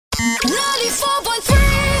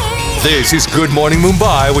94.3. This is Good Morning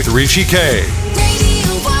Mumbai with Rishi K.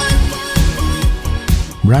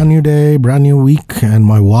 Brand new day, brand new week, and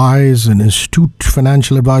my wise and astute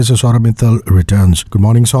financial advisor Saurabh Mittal returns. Good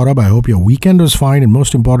morning, Saurabh. I hope your weekend was fine, and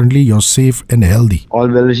most importantly, you're safe and healthy. All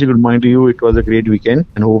well, Rishi. Good morning to you. It was a great weekend,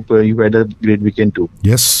 and hope you had a great weekend too.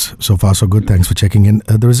 Yes, so far so good. Thanks for checking in.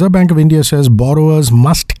 The Reserve Bank of India says borrowers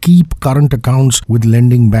must keep current accounts with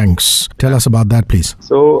lending banks. Tell us about that, please.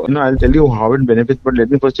 So, I'll tell you how it benefits, but let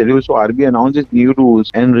me first tell you. So, RBI announced its new rules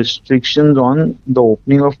and restrictions on the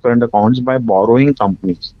opening of current accounts by borrowing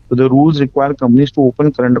companies. So the rules require companies to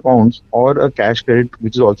open current accounts or a cash credit,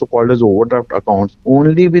 which is also called as overdraft accounts,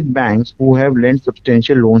 only with banks who have lent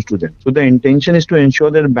substantial loans to them. So the intention is to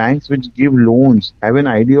ensure that banks which give loans have an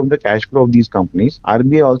idea of the cash flow of these companies.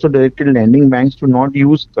 RBI also directed lending banks to not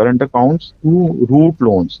use current accounts to route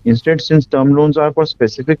loans. Instead, since term loans are for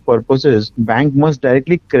specific purposes, bank must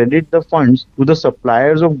directly credit the funds to the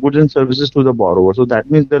suppliers of goods and services to the borrower. So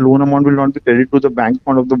that means the loan amount will not be credited to the bank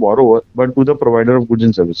account of the borrower, but to the provider of goods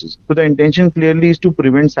and services. So the intention clearly is to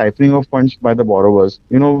prevent siphoning of funds by the borrowers.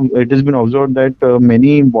 It has been observed that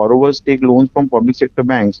many borrowers take loans from public sector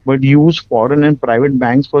banks, but use foreign and private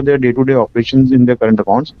banks for their day-to-day operations in their current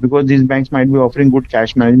accounts, because these banks might be offering good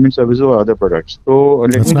cash management services or other products. So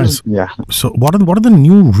that's nice. So what are the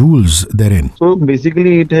new rules therein? So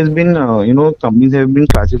basically, it has been companies have been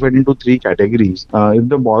classified into three categories. If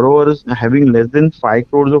the borrower is having less than 5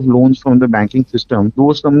 crores of loans from the banking system,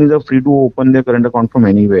 those companies are free to open their current account from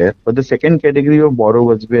anywhere. But the second category of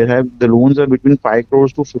borrowers, where the loans are between 5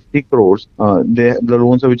 crores to 50 crores, the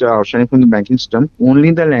loans which are outstanding from the banking system,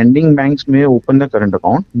 only the lending banks may open the current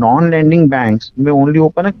account. Non-lending banks may only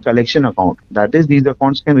open a collection account. That is, these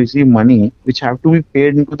accounts can receive money which have to be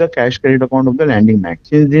paid into the cash credit account of the lending bank.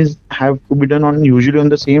 Since these have to be done usually on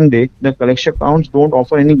the same day, the collection accounts don't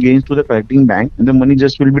offer any gains to the collecting bank, and the money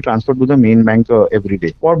just will be transferred to the main bank every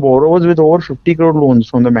day. For borrowers with over 50 crore loans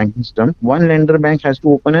from the banking system, one lender bank has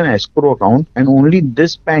to open an escrow account, and only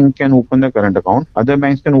this bank can open the current account. Other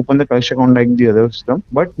banks can open the collection account like the other system,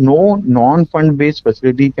 but no non-fund based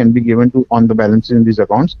facility can be given to on the balances in these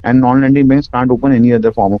accounts, and non-lending banks can't open any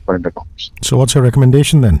other form of current accounts. So what's your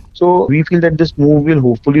recommendation then? So we feel that this move will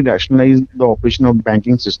hopefully rationalize the operation of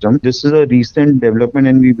banking system. This is a recent development,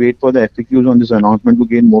 and we wait for the FAQs on this announcement to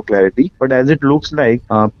gain more clarity. But as it looks like,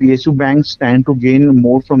 PSU banks stand to gain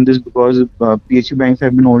more from this, because PSU banks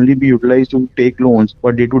have been only be utilized to take loans,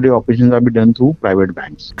 but day-to-day operations are be done through private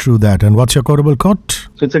banks. True that. And what's your quotable quote?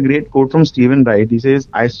 So it's a great quote from Stephen Wright. He says,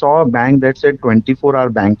 "I saw a bank that said 24-hour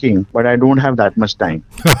banking, but I don't have that much time."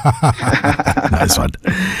 Nice one.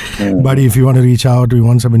 Buddy, if you want to reach out, we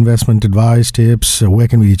want some investment advice, tips, where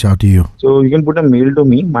can we reach out to you? So you can put a mail to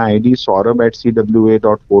me. My ID is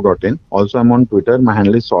saurabh@cwa.co.in. Also, I'm on Twitter. My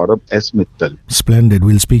handle is Saurabh S. Mittal. Splendid.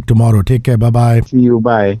 We'll speak tomorrow. Take care. Bye-bye. See you.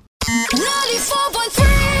 Bye.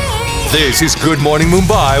 94.3. This is Good Morning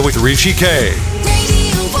Mumbai with Rishi K.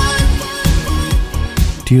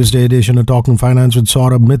 Tuesday edition of Talking Finance with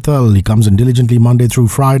Saurabh Mittal. He comes in diligently Monday through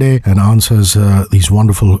Friday and answers these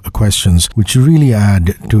wonderful questions, which really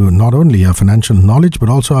add to not only our financial knowledge, but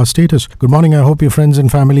also our status. Good morning. I hope your friends and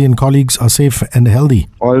family and colleagues are safe and healthy.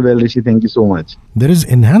 All well, Rishi. Thank you so much. There is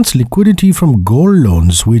enhanced liquidity from gold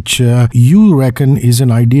loans, which you reckon is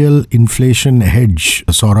an ideal inflation hedge,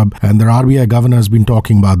 Saurabh. And the RBI governor has been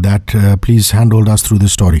talking about that. Please handhold us through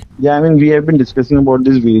this story. Yeah, we have been discussing about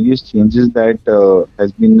these various changes that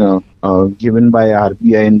has been given by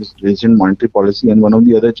RBI in this recent monetary policy, and one of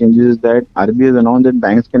the other changes is that RBI has announced that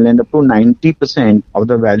banks can lend up to 90% of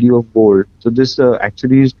the value of gold. So this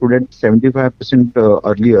actually stood at 75%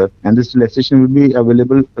 earlier, and this relaxation will be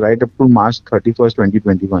available right up to March 31st,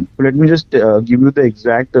 2021. So let me just give you the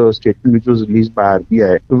exact statement which was released by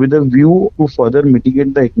RBI. So with a view to further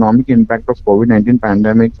mitigate the economic impact of COVID-19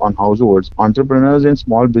 pandemic on households, entrepreneurs and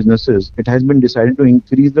small businesses, it has been decided to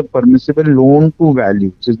increase the permissible loan to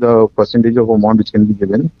value, which is the percentage of amount which can be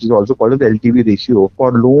given, which is also called as the LTV ratio,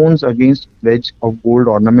 for loans against pledge of gold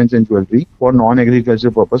ornaments and jewelry for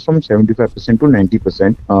non-agricultural purpose from 75% to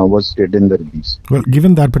 90% was stated in the release. Well,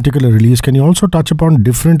 given that particular release, can you also touch upon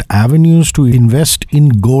different avenues to invest in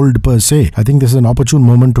gold per se? I think this is an opportune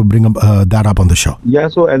moment to bring that up on the show. Yeah,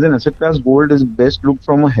 so as an asset class, gold is best looked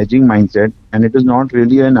from a hedging mindset, and it is not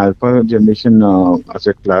really an alpha generation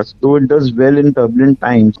asset class. Though it does well in turbulent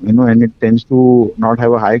times, and it tends to not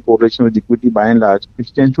have a high correlation with equity by and large.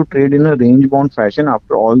 It tends to trade in a range-bound fashion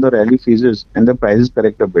after all the rally phases and the prices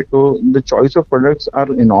correct a bit. So the choice of products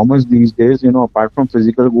are enormous these days. Apart from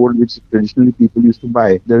physical gold, which traditionally people used to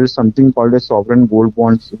buy, there is something called as sovereign gold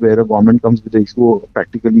bonds, where a government comes with the issue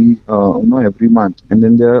practically every month, and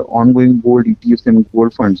then there are ongoing gold ETFs and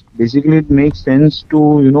gold funds. Basically, it makes sense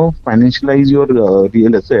to financialize your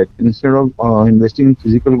real asset instead of investing in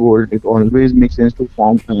physical gold. It always makes sense to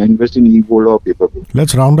invest in e-gold or paper gold.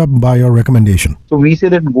 Let's round up by your recommendation. So we say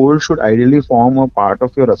that gold should ideally form a part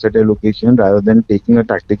of your asset allocation rather than taking a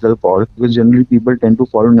tactical call, because generally people tend to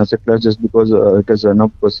follow an asset class just because it has run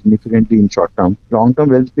up significantly in short term. Long-term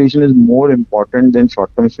wealth creation is more important than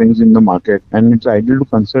short-term swings in the market, and it's ideal to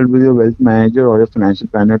consult with your wealth manager or a financial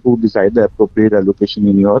planner to decide the appropriate allocation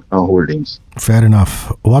in your holdings. Fair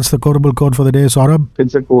enough. What's the quotable quote for the day, Saurabh?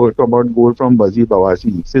 It's a quote about gold from Bazi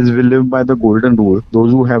Bawasi. It says, "We live by the golden rule.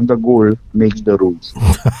 Those who have the gold makes the rules."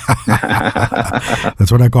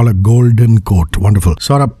 That's what I call a golden quote. Wonderful.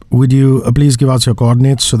 Saurabh, would you please give us your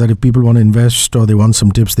coordinates so that if people want to invest or they want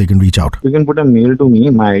some tips, they can reach out? You can put a mail to me.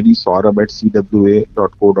 My ID is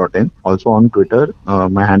saurabh@cwa.co.in. Also on Twitter,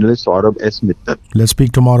 my handle is Saurabh S. Mittal. Let's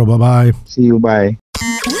speak tomorrow. Bye-bye. See you. Bye.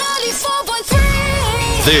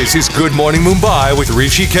 This is Good Morning Mumbai with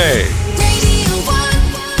Rishi K.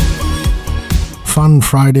 Fun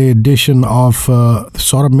Friday edition of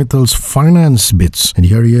Saurabh Mittal's Finance Bits. And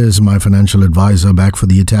here he is, my financial advisor, back for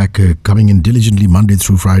the attack, coming in diligently Monday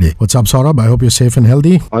through Friday. What's up, Saurabh? I hope you're safe and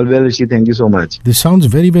healthy. All well, Rishi. Thank you so much. This sounds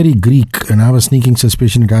very, very Greek, and I have a sneaking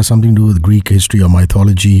suspicion it has something to do with Greek history or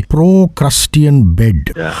mythology. Procrustean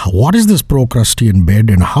bed. Yeah. What is this Procrustean bed,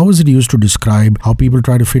 and how is it used to describe how people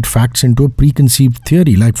try to fit facts into a preconceived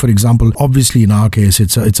theory? Like, for example, obviously in our case,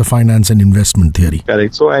 it's a finance and investment theory.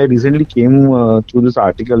 Correct. So I recently came through this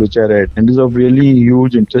article which I read, and it is of really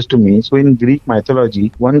huge interest to me. So in Greek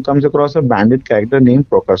mythology, one comes across a bandit character named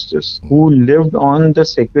Procrustes, who lived on the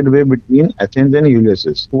sacred way between Athens and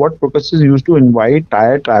Ulysses. What Procrustes used to invite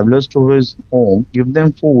tired travelers to his home, give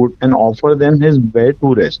them food, and offer them his bed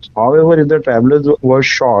to rest. However, if the travelers were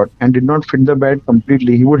short and did not fit the bed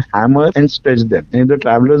completely, he would hammer and stretch them. And if the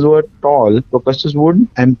travelers were tall, Procrustes would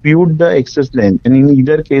ampute the excess length, and in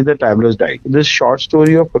either case, the travelers died. This short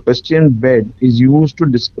story of Procrustean bed is used to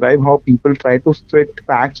describe how people try to fit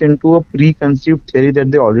facts into a preconceived theory that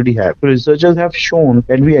they already have. So researchers have shown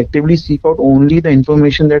that we actively seek out only the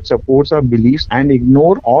information that supports our beliefs and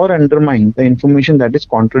ignore or undermine the information that is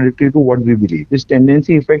contradictory to what we believe. This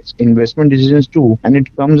tendency affects investment decisions too, and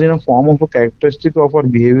it comes in a form of a characteristic of our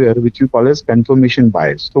behavior, which we call as confirmation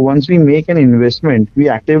bias. So once we make an investment, we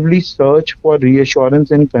actively search for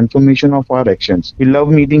reassurance and confirmation of our actions. We love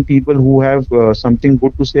meeting people who have something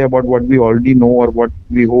good to say about what we already know or what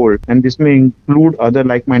we hold, and this may include other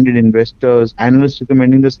like-minded investors, analysts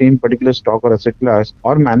recommending the same particular stock or asset class,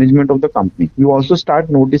 or management of the company. We also start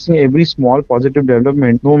noticing every small positive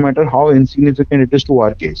development, no matter how insignificant it is to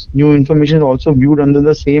our case. New information is also viewed under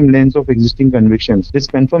the same lens of existing convictions. This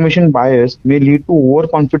confirmation bias may lead to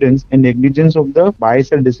overconfidence and negligence of the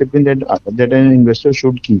buy-sell discipline that an investor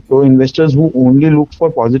should keep. So investors who only look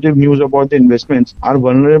for positive news about the investments are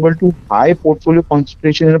vulnerable to high portfolio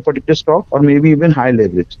concentration in a particular stock, or maybe even high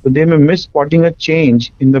leverage. So they may miss spotting a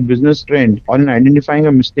change in the business trend or in identifying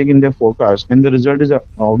a mistake in their forecast, and the result is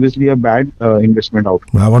obviously a bad investment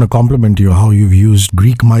outcome. I want to compliment you how you've used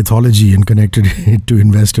Greek mythology and connected it to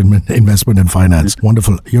investment and finance.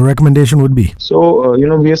 Wonderful. Your recommendation would be? So,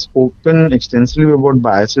 we have spoken extensively about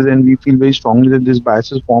biases, and we feel very strongly that these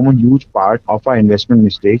biases form a huge part of our investment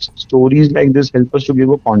mistakes. Stories like this help us to give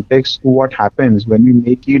a context to what happens when we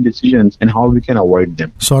make key decisions and how we can avoid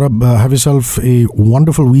them. Saurabh, have yourself a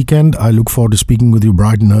wonderful weekend. I look forward to speaking with you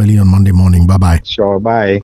bright and early on Monday morning. Bye-bye. Sure. Bye.